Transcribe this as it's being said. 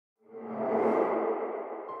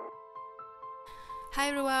Hi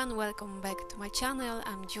everyone, welcome back to my channel.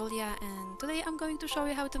 I'm Julia and today I'm going to show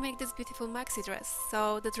you how to make this beautiful maxi dress.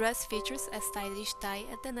 So the dress features a stylish tie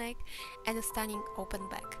at the neck and a stunning open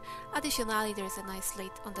back. Additionally, there is a nice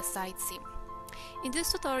slit on the side seam. In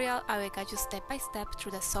this tutorial, I will guide you step by step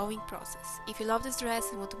through the sewing process. If you love this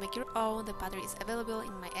dress and want to make your own, the pattern is available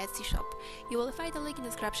in my Etsy shop. You will find the link in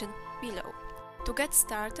the description below. To get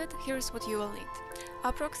started, here's what you will need.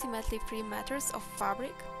 Approximately 3 meters of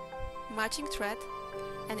fabric, matching thread,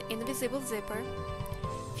 an invisible zipper,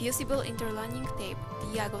 fusible interlining tape,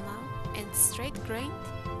 diagonal and straight grained,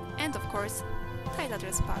 and of course, TAYLA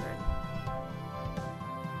dress pattern.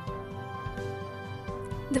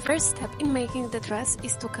 The first step in making the dress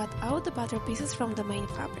is to cut out the pattern pieces from the main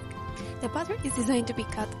fabric. The pattern is designed to be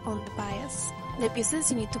cut on the bias. The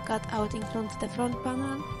pieces you need to cut out include the front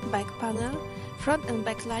panel, back panel, front and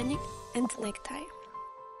back lining, and necktie.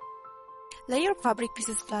 Lay your fabric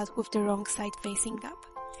pieces flat with the wrong side facing up.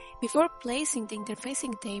 Before placing the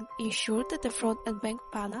interfacing tape, ensure that the front and back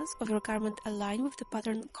panels of your garment align with the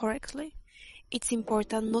pattern correctly. It's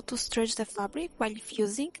important not to stretch the fabric while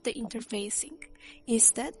fusing the interfacing.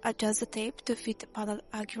 Instead, adjust the tape to fit the panel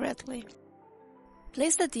accurately.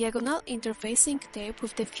 Place the diagonal interfacing tape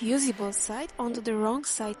with the fusible side onto the wrong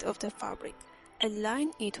side of the fabric.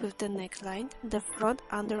 Align it with the neckline, the front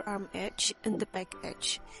underarm edge, and the back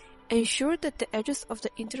edge. Ensure that the edges of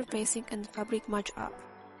the interfacing and fabric match up.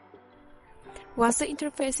 Once the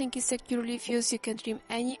interfacing is securely fused, you can trim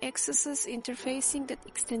any excess interfacing that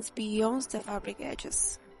extends beyond the fabric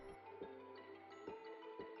edges.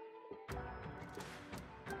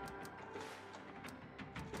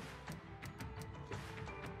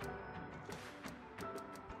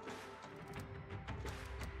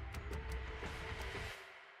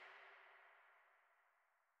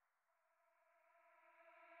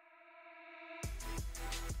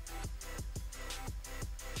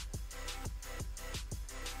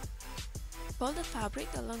 Fold the fabric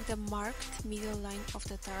along the marked middle line of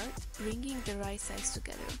the dart, bringing the right sides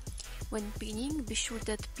together. When pinning, be sure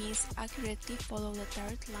that pins accurately follow the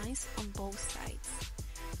dart lines on both sides.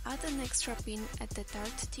 Add an extra pin at the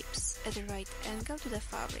dart tips at the right angle to the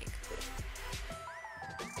fabric.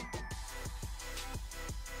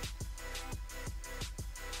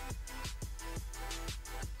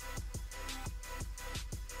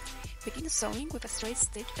 Begin sewing with a straight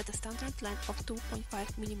stitch at the standard length of 2.5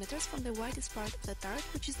 mm from the widest part of the dart,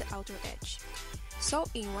 which is the outer edge. Sew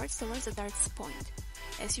inwards towards the dart's point.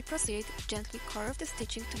 As you proceed, gently curve the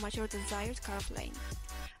stitching to match your desired curve lane.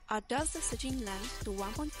 Adjust the stitching length to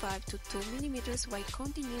 1.5 to 2 mm while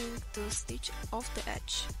continuing to stitch off the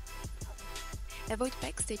edge. Avoid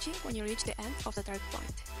back stitching when you reach the end of the dart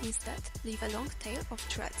point. Instead, leave a long tail of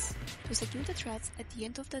threads. To secure the threads at the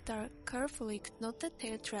end of the dart, carefully knot the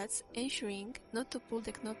tail threads, ensuring not to pull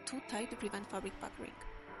the knot too tight to prevent fabric puckering.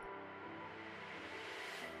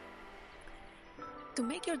 To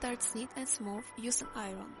make your darts neat and smooth, use an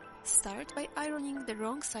iron. Start by ironing the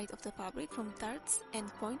wrong side of the fabric from dart's end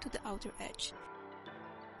point to the outer edge.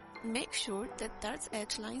 Make sure that dart's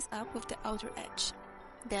edge lines up with the outer edge.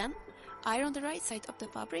 Then, iron the right side of the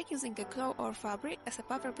fabric using a cloth or fabric as a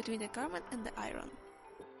buffer between the garment and the iron.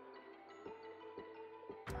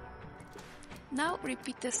 Now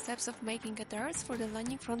repeat the steps of making a darts for the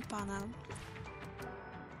lining front panel.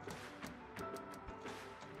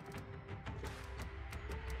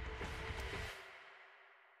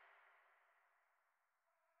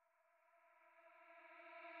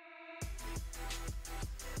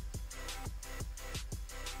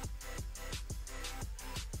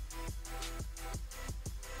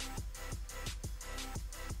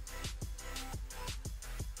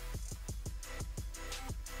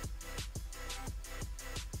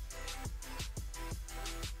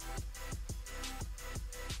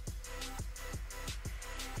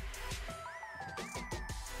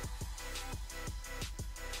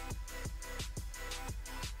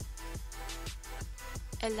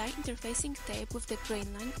 Align interfacing tape with the grain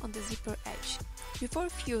line on the zipper edge. Before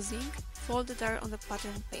fusing, fold the dart on the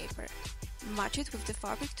pattern paper. Match it with the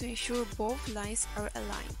fabric to ensure both lines are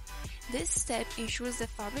aligned. This step ensures the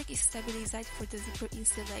fabric is stabilized for the zipper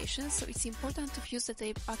installation, so it's important to fuse the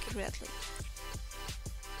tape accurately.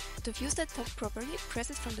 To fuse the top properly,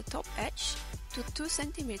 press it from the top edge to 2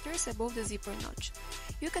 cm above the zipper notch.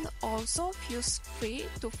 You can also fuse 3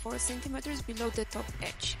 to 4 cm below the top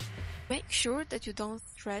edge. Make sure that you don't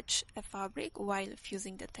stretch a fabric while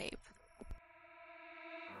fusing the tape.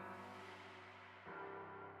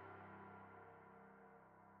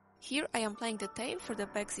 Here I am applying the tape for the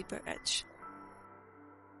back zipper edge.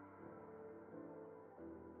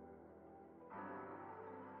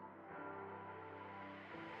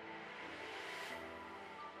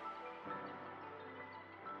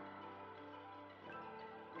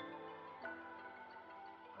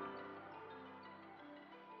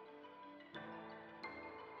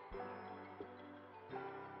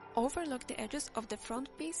 Overlock the edges of the front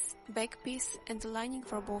piece, back piece and the lining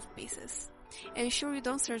for both pieces. Ensure you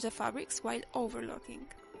don't stretch the fabrics while overlocking.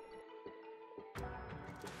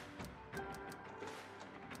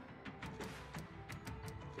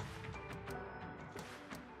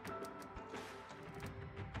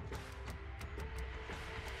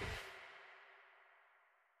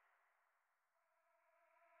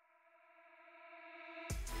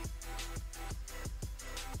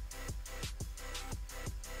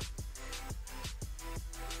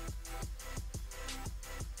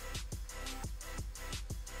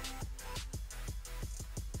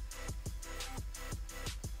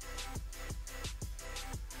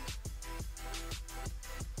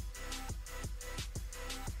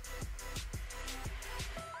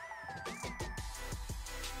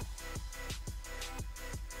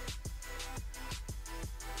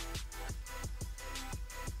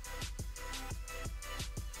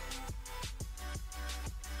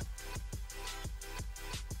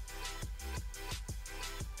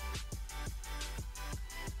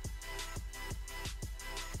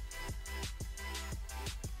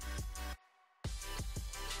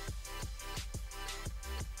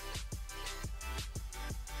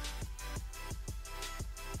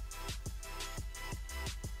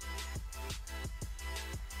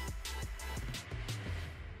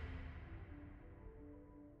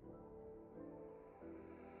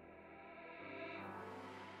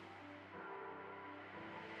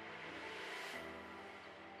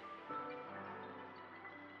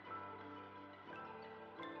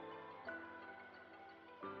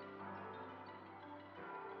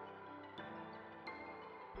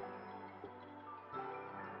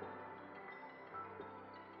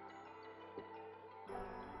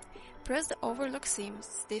 Press the overlock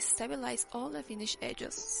seams, they stabilize all the finished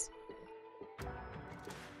edges.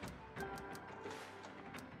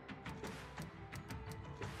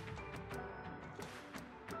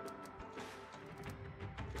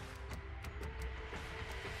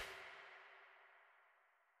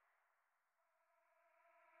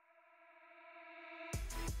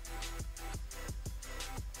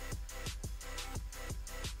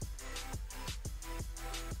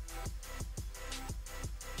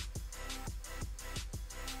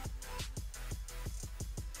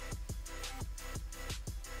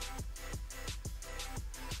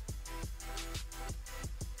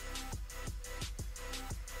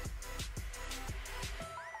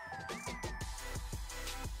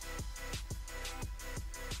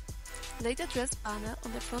 Lay the dress panel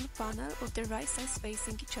on the front panel with the right sides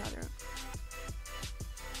facing each other.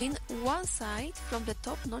 Pin one side from the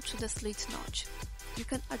top notch to the slit notch. You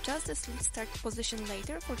can adjust the slit start position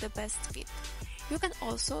later for the best fit. You can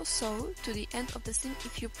also sew to the end of the seam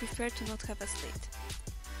if you prefer to not have a slit.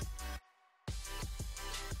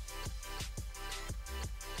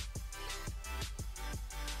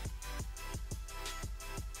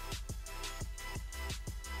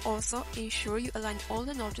 Also, ensure you align all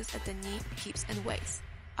the notches at the knee, hips and waist.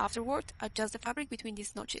 Afterward, adjust the fabric between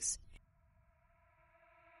these notches.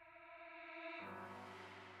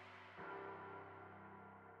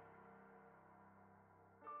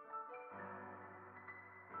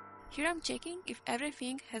 Here I'm checking if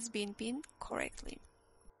everything has been pinned correctly.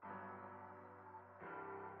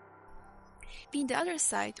 Pin the other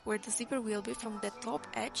side where the zipper will be from the top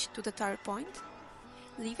edge to the tare point.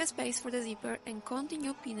 Leave a space for the zipper and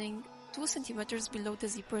continue pinning 2 cm below the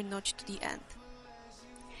zipper notch to the end.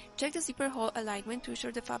 Check the zipper hole alignment to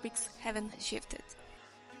ensure the fabrics haven't shifted.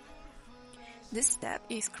 This step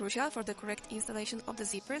is crucial for the correct installation of the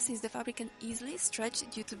zipper since the fabric can easily stretch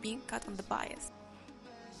due to being cut on the bias.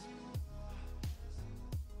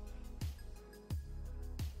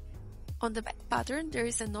 On the back pattern, there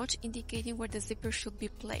is a notch indicating where the zipper should be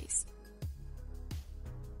placed.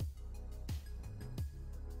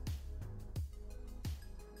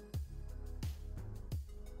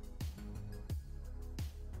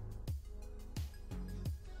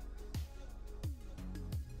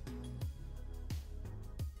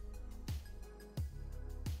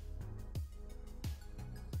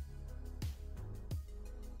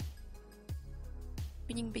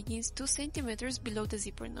 Pinning begins 2 cm below the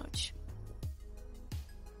zipper notch.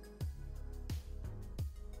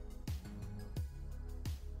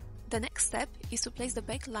 The next step is to place the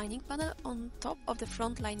back lining panel on top of the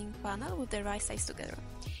front lining panel with the right sides together.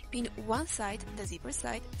 Pin one side, the zipper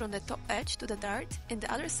side, from the top edge to the dart and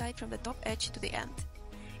the other side from the top edge to the end.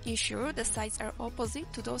 Ensure the sides are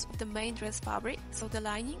opposite to those of the main dress fabric so the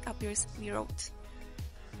lining appears mirrored.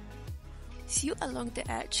 Sew along the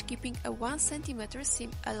edge, keeping a 1 cm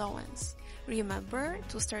seam allowance. Remember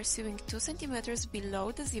to start sewing 2 cm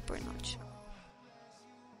below the zipper notch.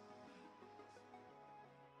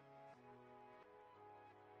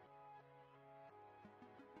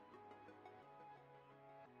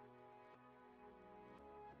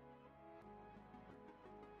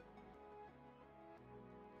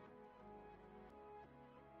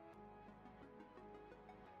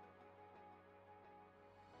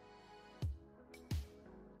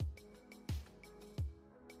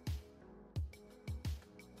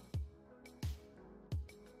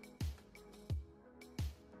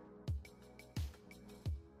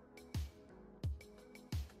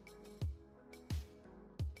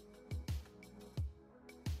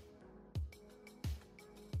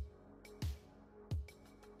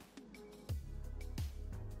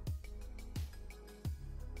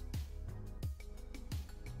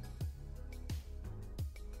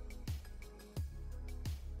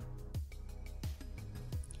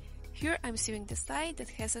 Here I'm sewing the side that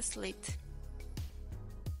has a slit.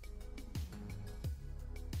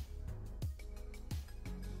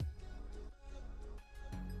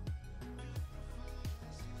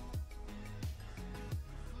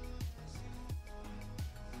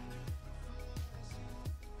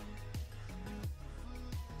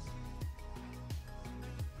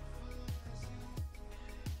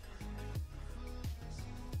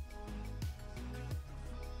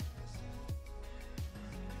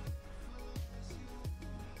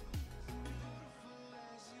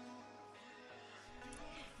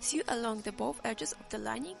 Sew along the both edges of the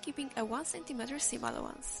lining, keeping a 1 cm seam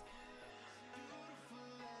allowance.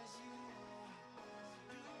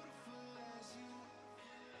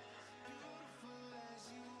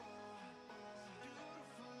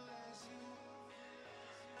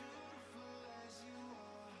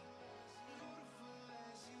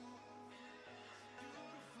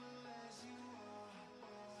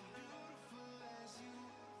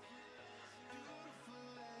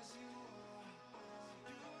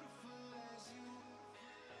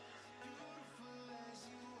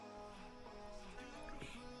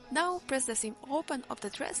 Now press the seam open of the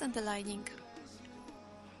dress and the lining.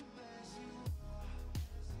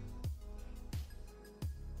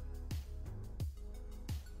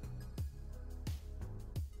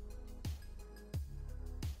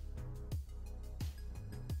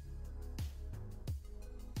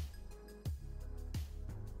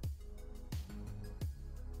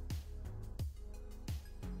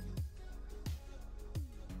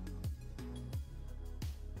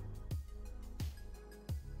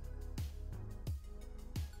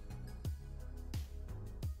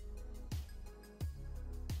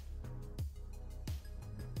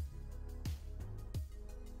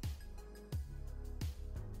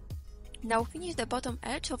 Now finish the bottom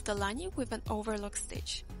edge of the lining with an overlock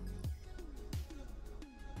stitch.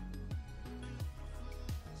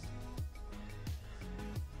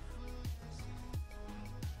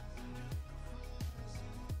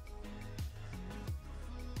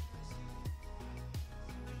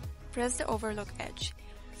 Press the overlock edge.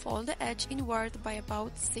 Fold the edge inward by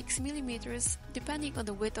about 6 mm depending on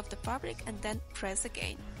the width of the fabric and then press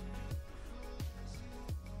again.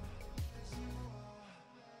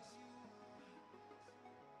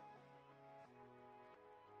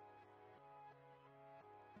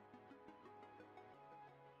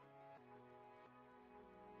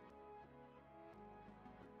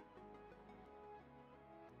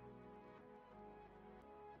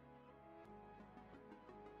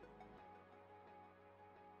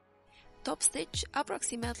 Top stitch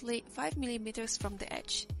approximately 5 mm from the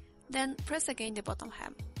edge, then press again the bottom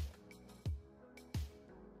hem.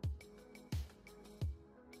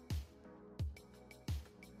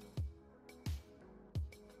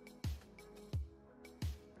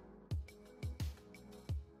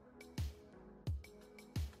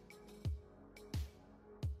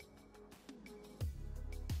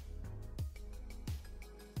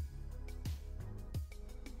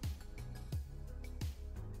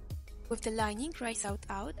 With the lining right side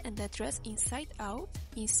out and the dress inside out,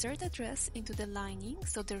 insert the dress into the lining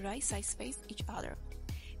so the right sides face each other.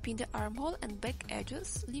 Pin the armhole and back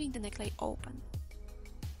edges, leaving the neckline open.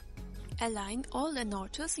 Align all the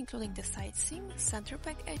notches including the side seam, center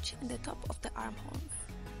back edge and the top of the armhole.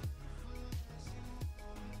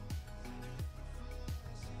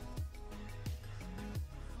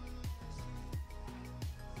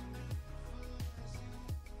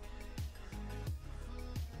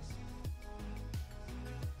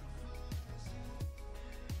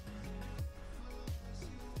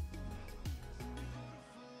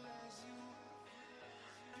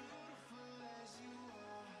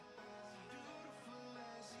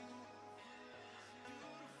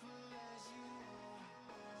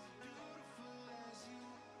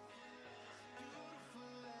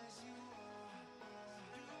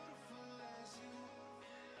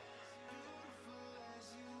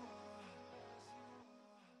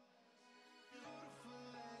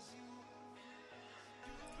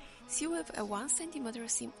 Sew with a 1 cm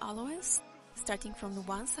seam allowance, starting from the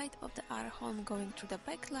one side of the armhole going through the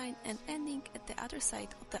back line and ending at the other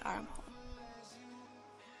side of the armhole.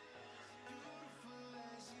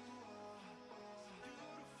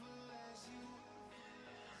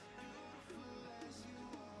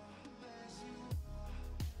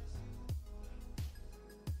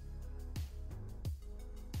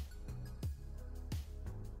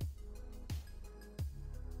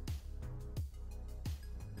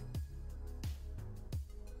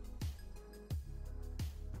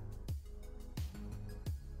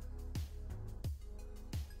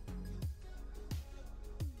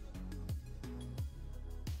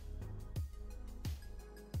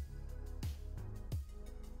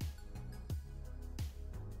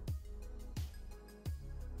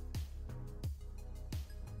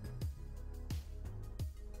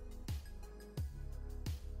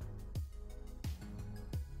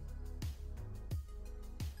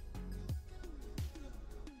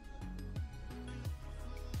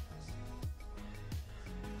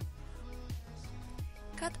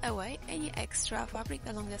 Cut away any extra fabric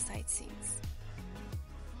along the side seams.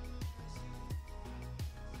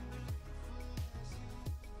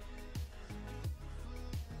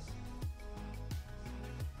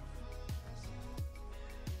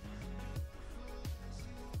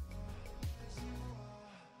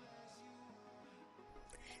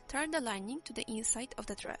 Turn the lining to the inside of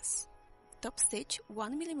the dress. Top stitch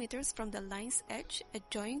 1 mm from the line's edge,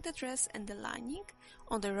 adjoining the dress and the lining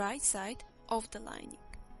on the right side of the lining.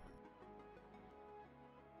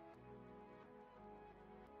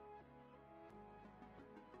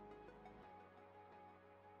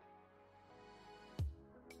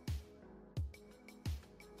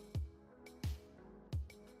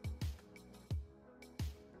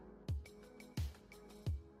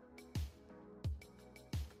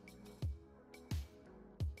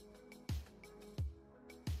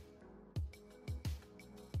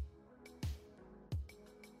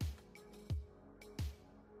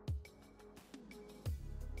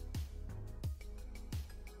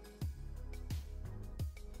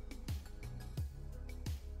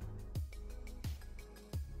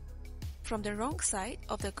 From the wrong side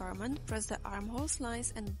of the garment, press the armholes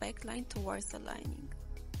lines and back line towards the lining.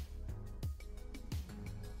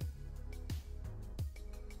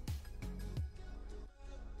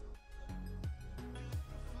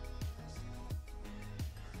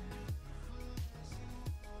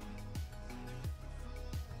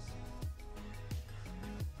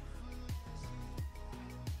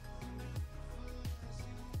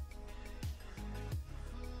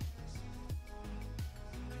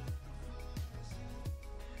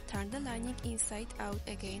 Turn the lining inside out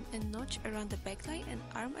again and notch around the backline and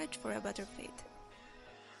arm edge for a better fit.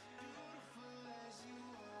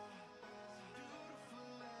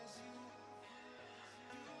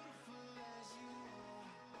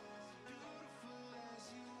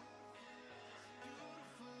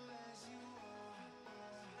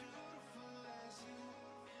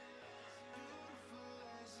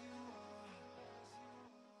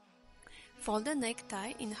 Fold the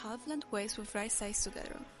necktie in half lengthways with right sides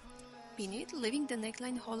together. Pin it, leaving the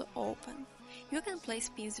neckline hole open. You can place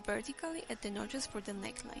pins vertically at the notches for the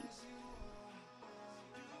neckline.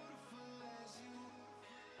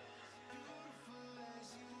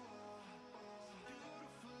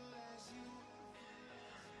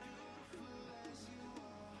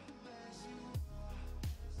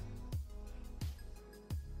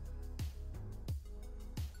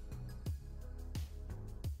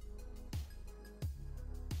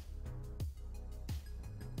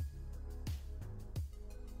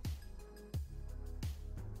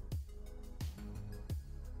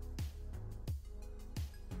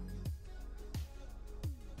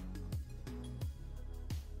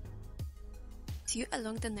 Sew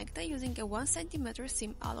along the necktie using a 1 cm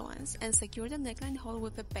seam allowance and secure the neckline hole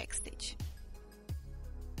with a backstitch.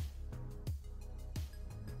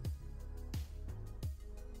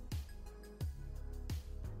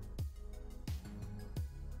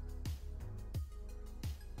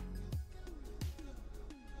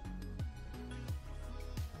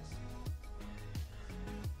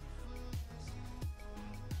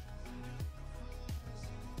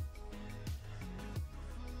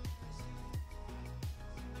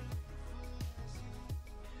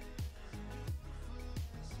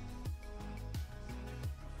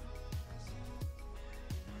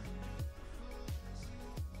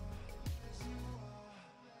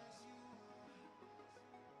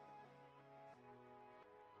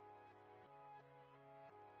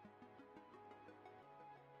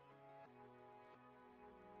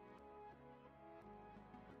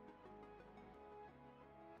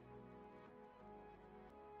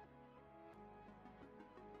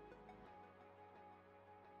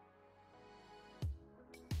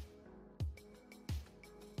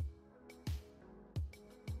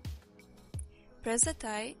 Press the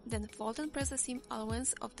tie, then fold and press the seam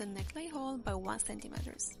allowance of the neckline hole by 1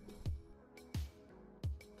 cm.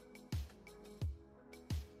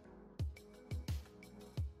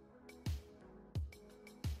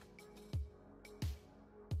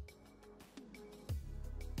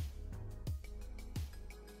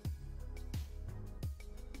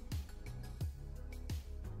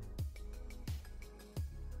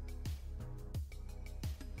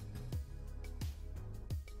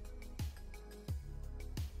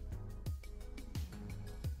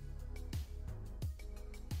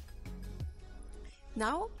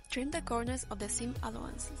 Now, trim the corners of the seam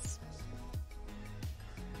allowances.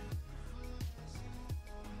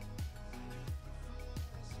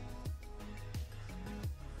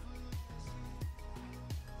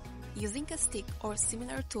 Using a stick or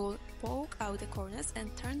similar tool, poke out the corners and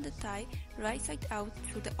turn the tie right side out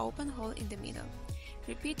through the open hole in the middle.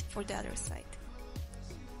 Repeat for the other side.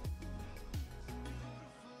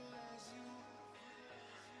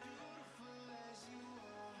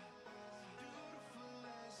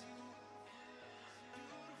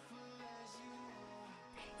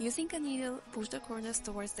 Using a needle, push the corners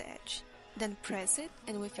towards the edge. Then press it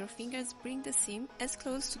and with your fingers bring the seam as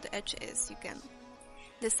close to the edge as you can.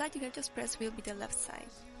 The side you have just pressed will be the left side.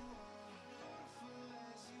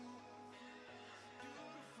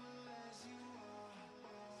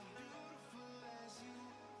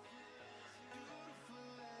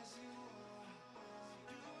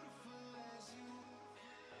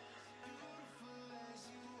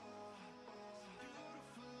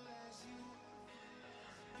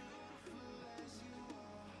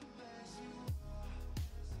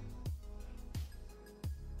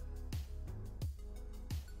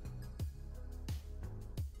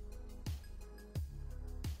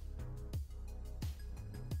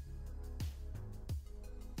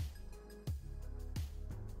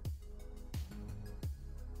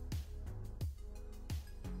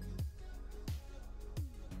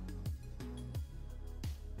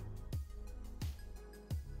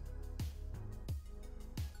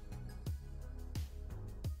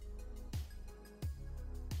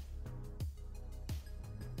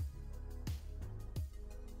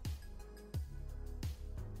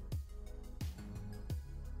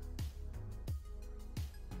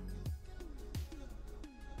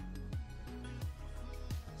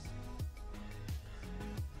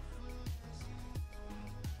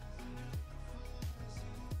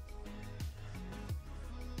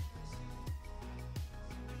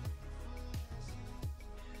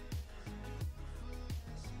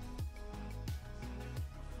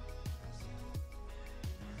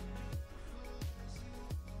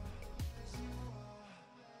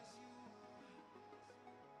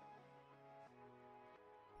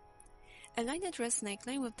 Align the dress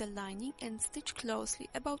neckline with the lining and stitch closely,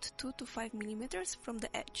 about 2 to 5 mm from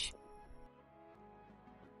the edge.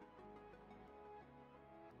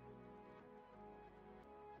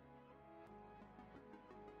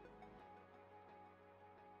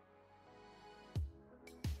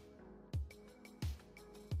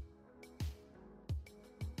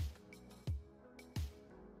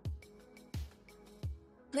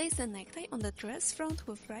 Place the necktie on the dress front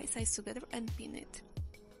with right sides together and pin it.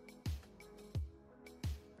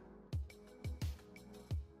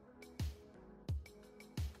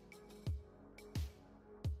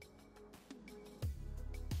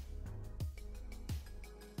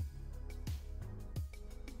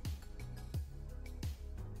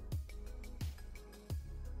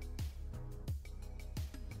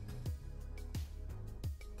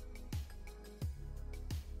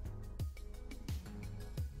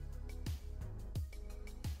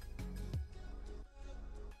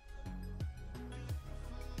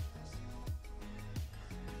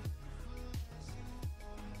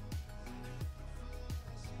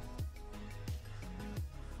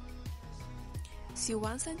 Sew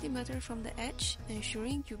 1 cm from the edge,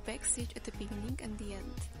 ensuring you backstitch at the beginning and the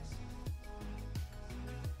end.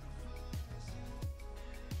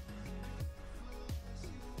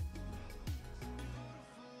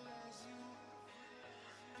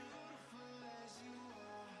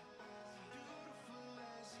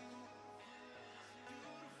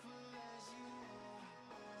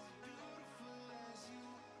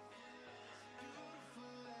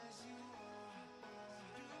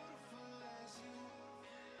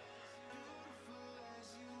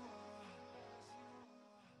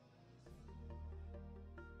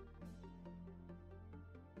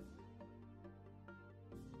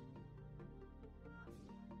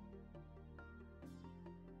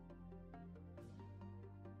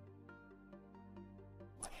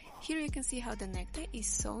 Here you can see how the necktie is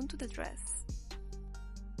sewn to the dress.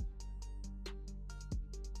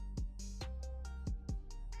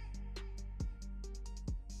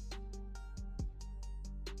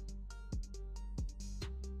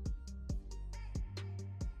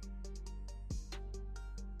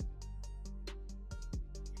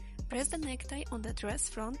 Press the necktie on the dress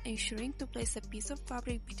front, ensuring to place a piece of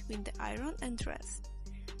fabric between the iron and dress.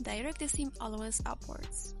 Direct the seam allowance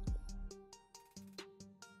upwards.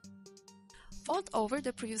 Fold over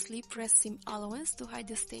the previously pressed seam allowance to hide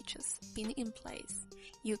the stitches, pin in place.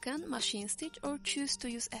 You can machine stitch or choose to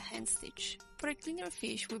use a hand stitch. For a cleaner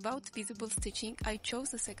fish without visible stitching, I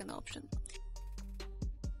chose the second option.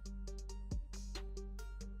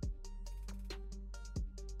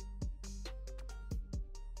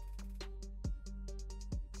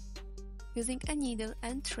 Using a needle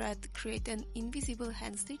and thread, create an invisible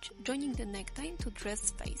hand stitch, joining the necktie to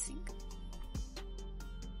dress facing.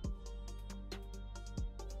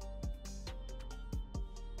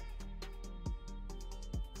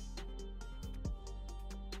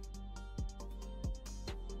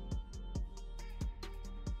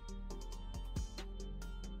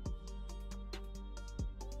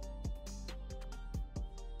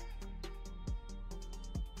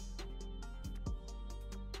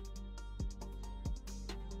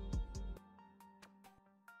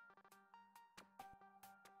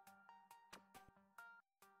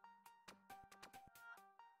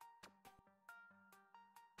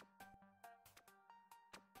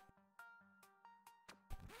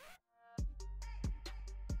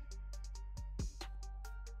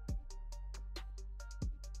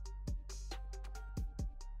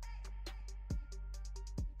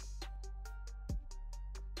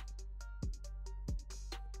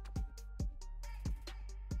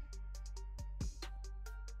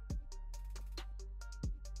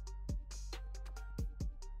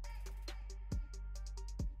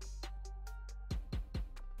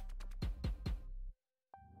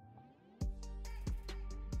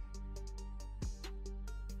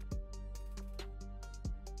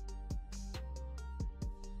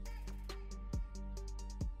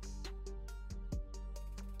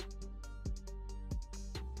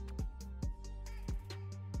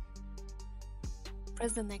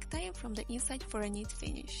 Press the necktie from the inside for a neat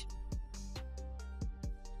finish.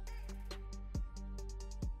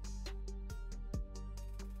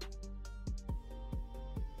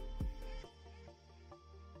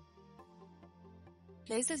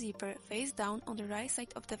 Place the zipper face down on the right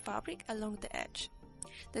side of the fabric along the edge.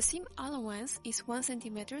 The seam allowance is 1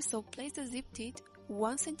 cm, so place the zip teeth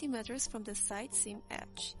 1 cm from the side seam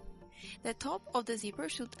edge. The top of the zipper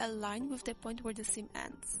should align with the point where the seam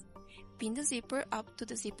ends. Pin the zipper up to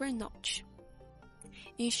the zipper notch.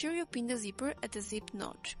 Ensure you pin the zipper at the zip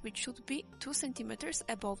notch, which should be 2 cm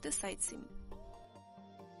above the side seam.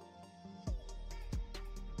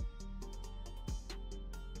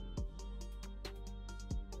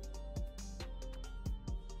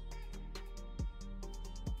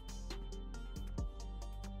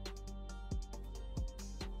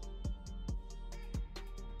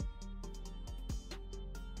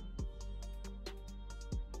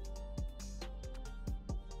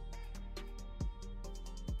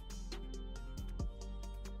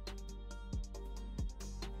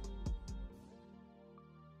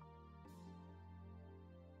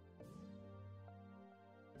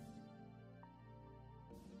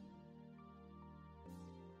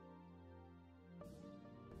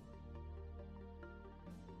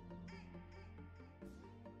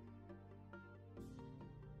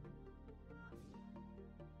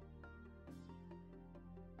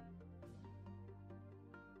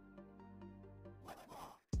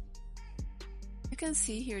 You can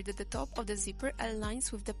see here that the top of the zipper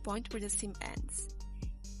aligns with the point where the seam ends.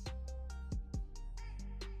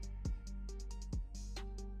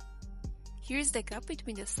 Here is the gap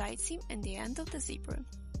between the side seam and the end of the zipper.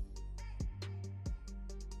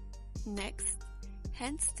 Next,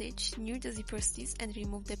 hand stitch near the zipper stitch and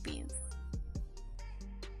remove the pins.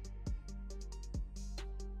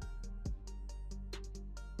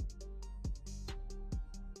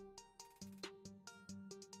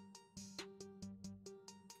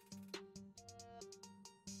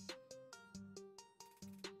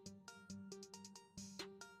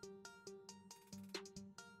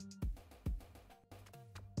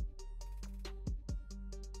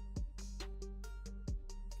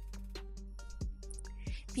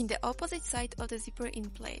 Pin the opposite side of the zipper in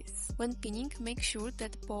place. When pinning, make sure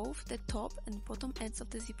that both the top and bottom ends of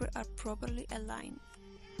the zipper are properly aligned.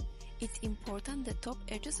 It's important the top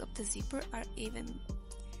edges of the zipper are even.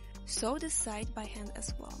 Sew the side by hand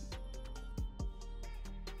as well.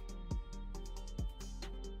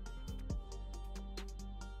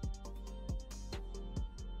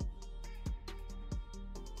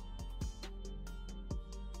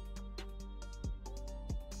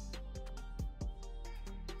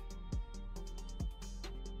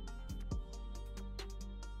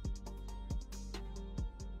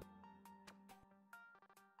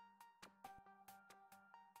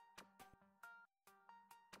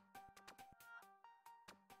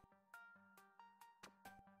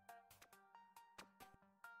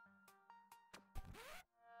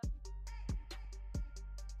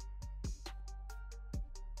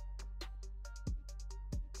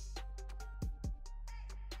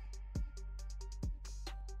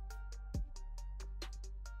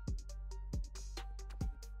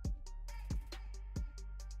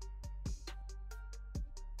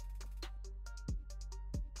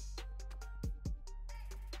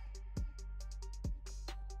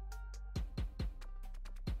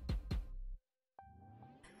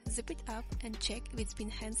 zip it up and check if it's been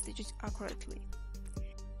hand stitched accurately.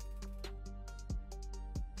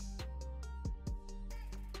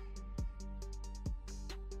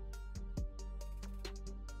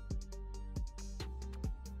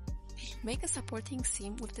 Make a supporting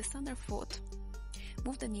seam with the standard foot.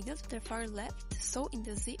 Move the needle to the far left, sew in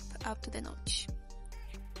the zip up to the notch.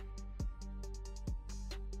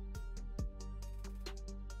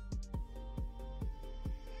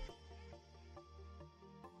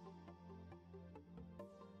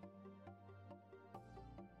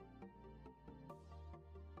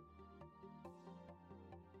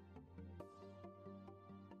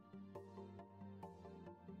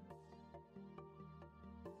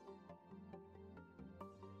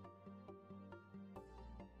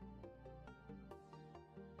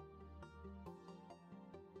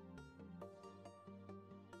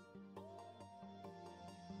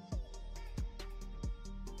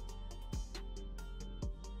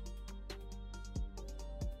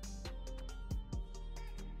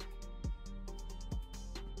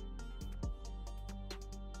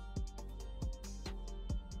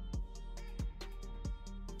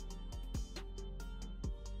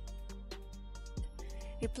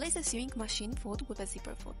 Replace the sewing machine foot with a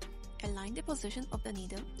zipper foot. Align the position of the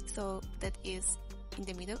needle so that is in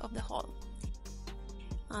the middle of the hole.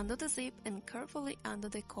 Undo the zip and carefully undo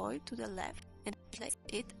the coil to the left and place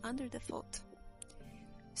it under the foot.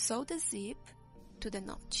 Sew the zip to the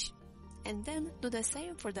notch, and then do the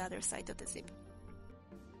same for the other side of the zip.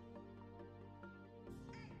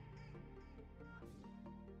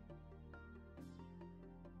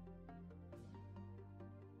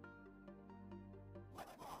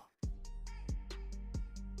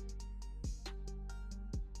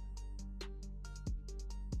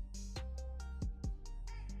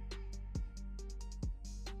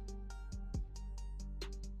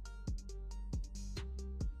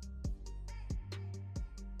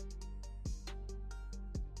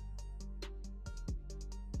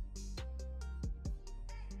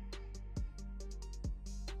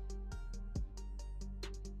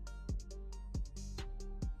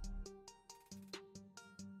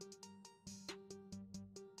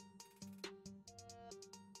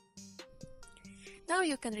 Now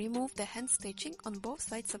you can remove the hand stitching on both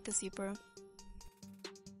sides of the zipper.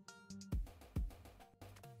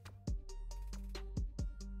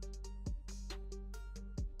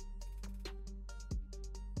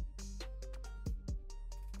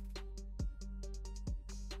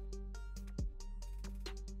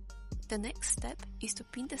 The next step is to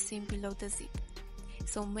pin the seam below the zip,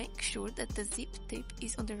 so make sure that the zip tip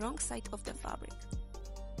is on the wrong side of the fabric.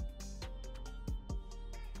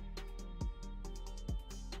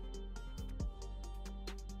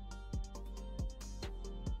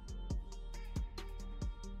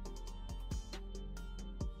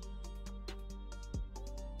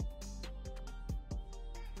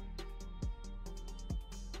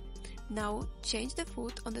 Now change the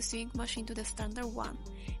foot on the sewing machine to the standard one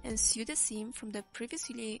and sew the seam from the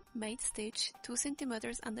previously made stitch 2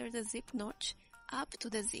 cm under the zip notch up to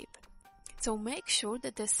the zip. So make sure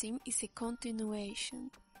that the seam is a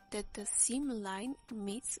continuation, that the seam line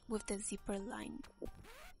meets with the zipper line.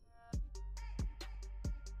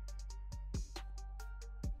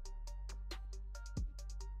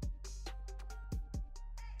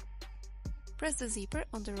 Press the zipper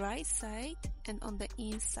on the right side and on the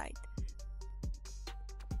inside.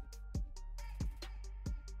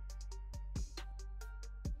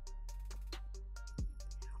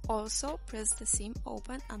 Also, press the seam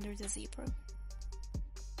open under the zipper.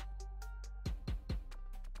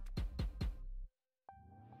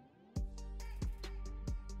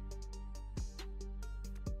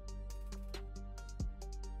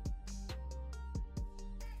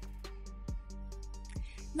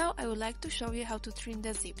 Now I would like to show you how to trim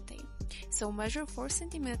the zip tape. So measure 4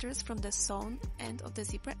 cm from the sewn end of the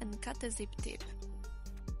zipper and cut the zip tip.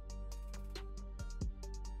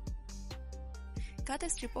 Cut a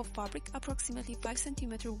strip of fabric approximately 5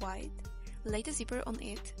 cm wide, lay the zipper on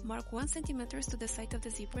it, mark 1 cm to the side of the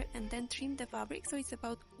zipper and then trim the fabric so it's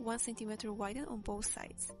about 1 cm widened on both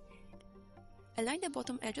sides. Align the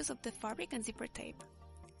bottom edges of the fabric and zipper tape.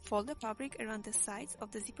 Fold the fabric around the sides of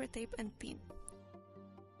the zipper tape and pin.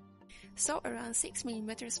 Sew around 6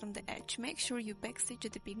 mm from the edge. Make sure you backstitch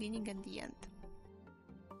at the beginning and the end.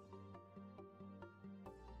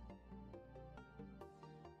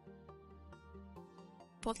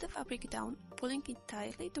 Pull the fabric down, pulling it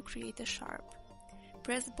tightly to create a sharp.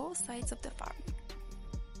 Press both sides of the fabric.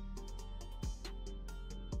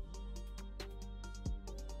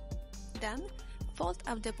 Then, fold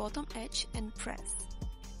up the bottom edge and press.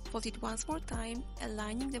 Fold it once more time,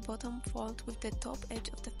 aligning the bottom fold with the top edge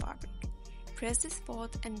of the fabric. Press this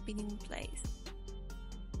fold and pin in place.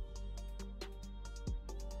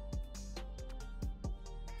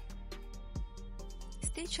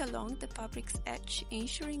 Stitch along the fabric's edge,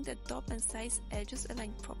 ensuring the top and sides edges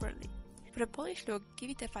align properly. For a polished look, give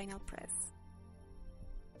it a final press.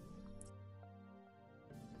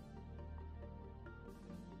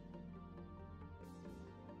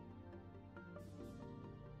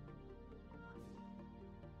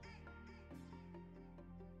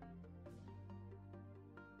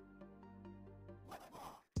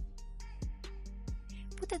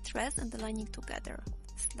 Put the dress and the lining together.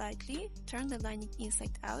 Slightly turn the lining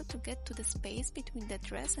inside out to get to the space between the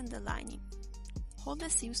dress and the lining. Hold the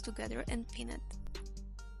seams together and pin it.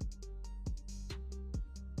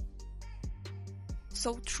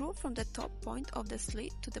 Sew through from the top point of the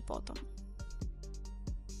slit to the bottom.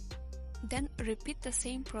 Then repeat the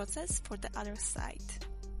same process for the other side.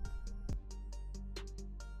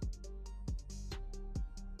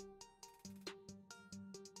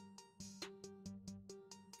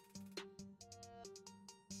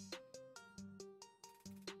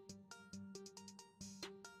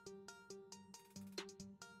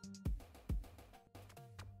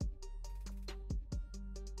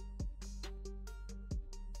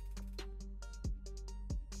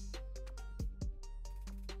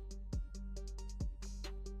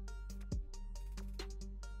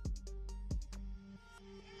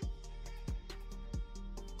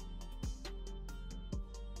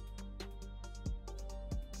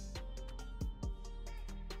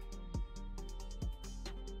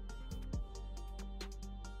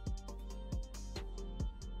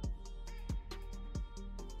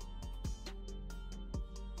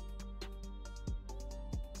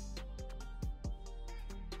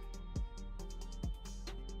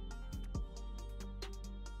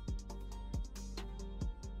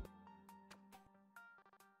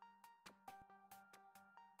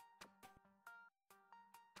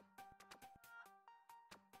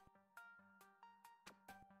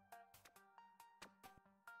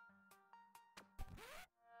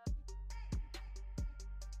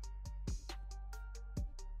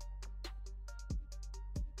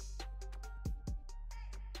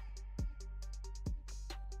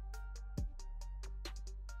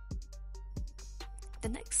 The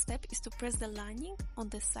next step is to press the lining on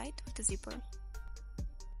the side of the zipper.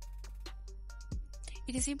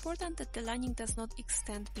 It is important that the lining does not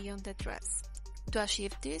extend beyond the dress. To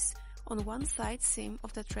achieve this, on one side seam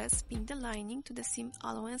of the dress, pin the lining to the seam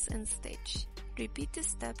allowance and stitch. Repeat this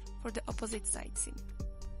step for the opposite side seam.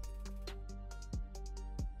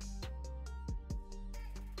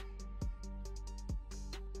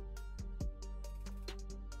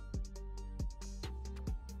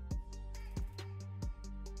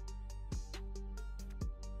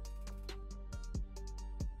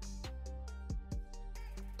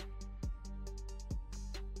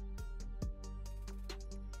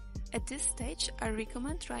 At this stage, I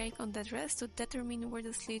recommend trying on the dress to determine where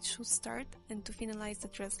the slit should start and to finalize the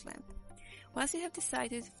dress length. Once you have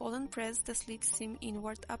decided, fold and press the slit seam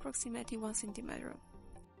inward approximately 1 cm.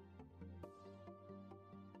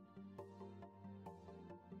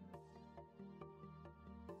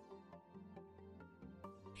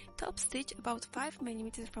 Top stitch about 5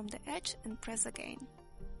 mm from the edge and press again.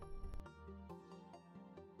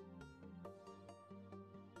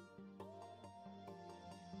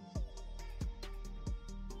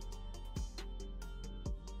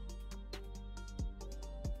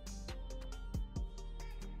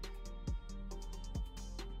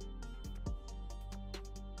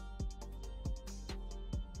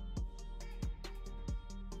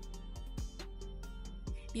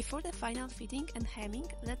 Before the final fitting and hemming,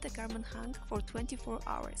 let the garment hang for 24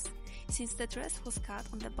 hours. Since the dress was cut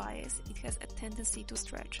on the bias, it has a tendency to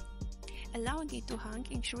stretch. Allowing it to hang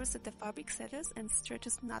ensures that the fabric settles and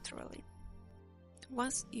stretches naturally.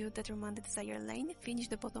 Once you determine the desired length, finish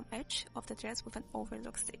the bottom edge of the dress with an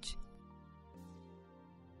overlock stitch.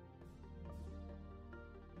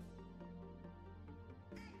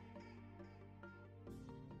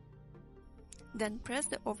 Then press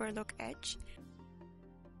the overlock edge.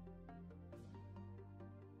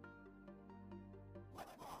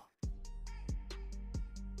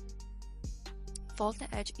 Fold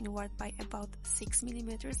the edge inward by about 6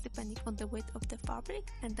 mm depending on the width of the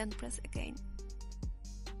fabric and then press again.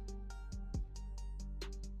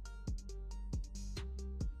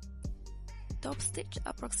 Top stitch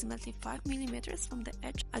approximately 5 mm from the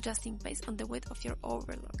edge, adjusting based on the width of your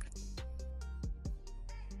overlock.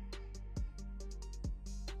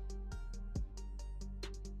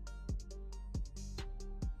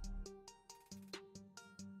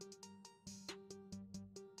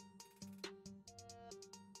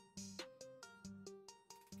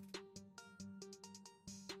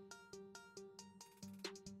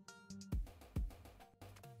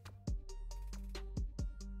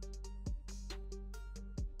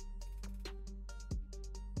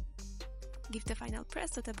 give the final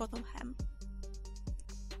press to the bottom hem.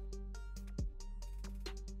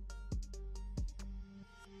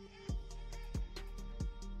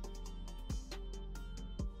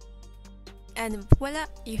 And voila,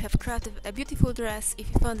 you have crafted a beautiful dress.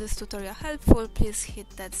 If you found this tutorial helpful, please hit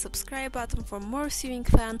that subscribe button for more sewing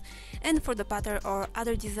fun, and for the pattern or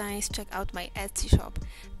other designs check out my Etsy shop.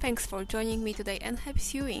 Thanks for joining me today and happy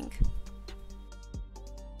sewing!